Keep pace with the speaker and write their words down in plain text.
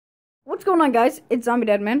What's going on, guys? It's Zombie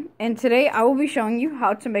Deadman, and today I will be showing you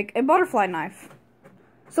how to make a butterfly knife.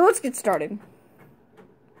 So let's get started.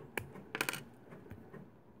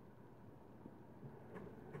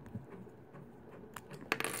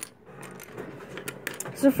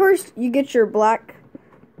 So first, you get your black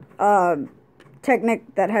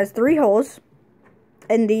Technic that has 3 holes,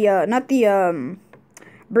 and the not the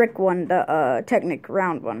brick one, the Technic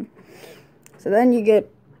round one. So then you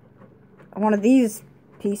get one of these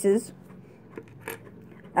pieces,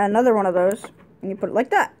 another one of those, and you put it like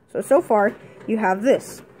that. So far, you have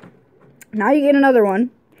this. Now you get another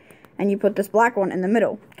one, and you put this black one in the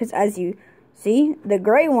middle. Because as you see, the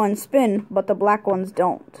gray ones spin, but the black ones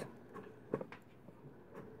don't.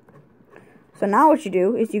 So now what you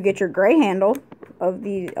do is you get your gray handle of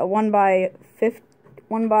the 1 by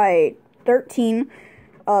 13,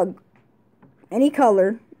 any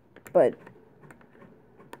color, but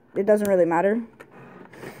it doesn't really matter.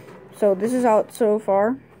 So this is out so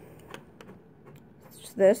far. It's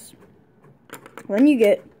just this. Then you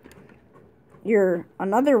get your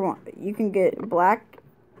another one. You can get black.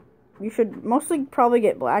 You should mostly probably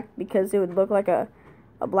get black because it would look like a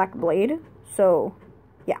black blade. So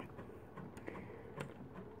yeah.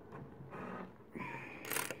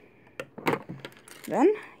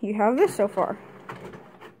 Then you have this so far.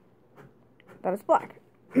 That is black.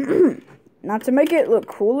 Now to make it look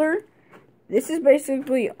cooler, this is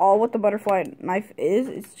basically all what the butterfly knife is.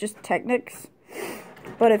 It's just Technics.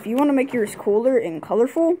 But if you want to make yours cooler and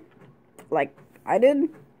colorful, like I did,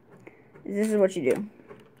 this is what you do.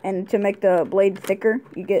 And to make the blade thicker,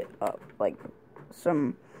 you get like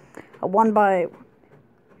a 1 by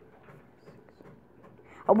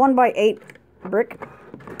 8 brick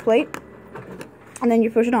plate, and then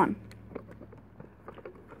you push it on.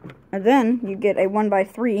 And then you get a 1 by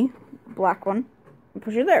 3 black one and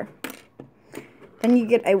push it there. Then you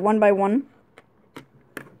get a 1 by 1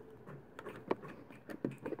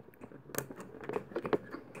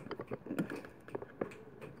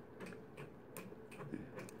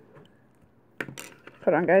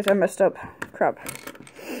 Hold on, guys, I messed up. Crap.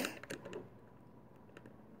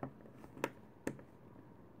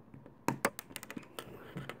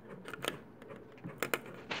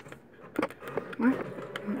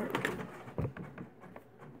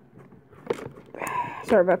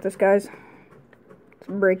 Sorry about this, guys. It's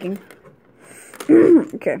breaking.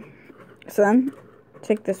 Okay. So then,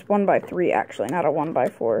 take this 1 by 3, actually, not a 1 by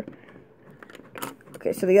 4.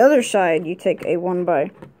 Okay, so the other side, you take a 1 by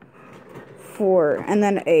 4, and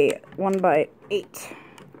then a 1 by 8.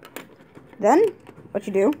 Then, what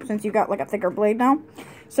you do, since you got like a thicker blade now,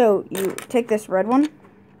 so you take this red one,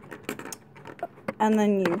 and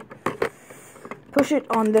then you push it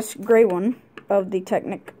on this gray one of the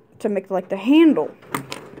Technic to make like the handle.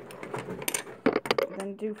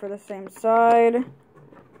 Then do for the same side,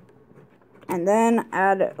 and then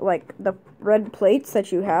add like the red plates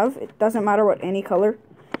that you have. It doesn't matter what any color,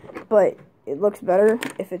 but it looks better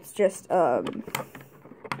if it's just that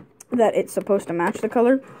it's supposed to match the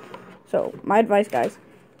color. So my advice, guys.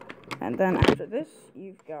 And then after this,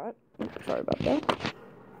 you've got, sorry about that,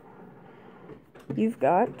 you've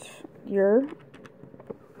got your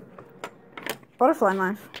butterfly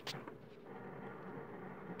knife.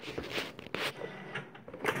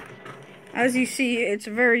 As you see, it's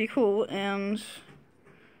very cool, and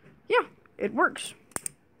yeah, it works.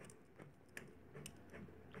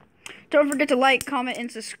 Don't forget to like, comment, and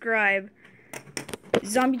subscribe.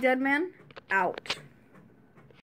 Zombie Deadman, out.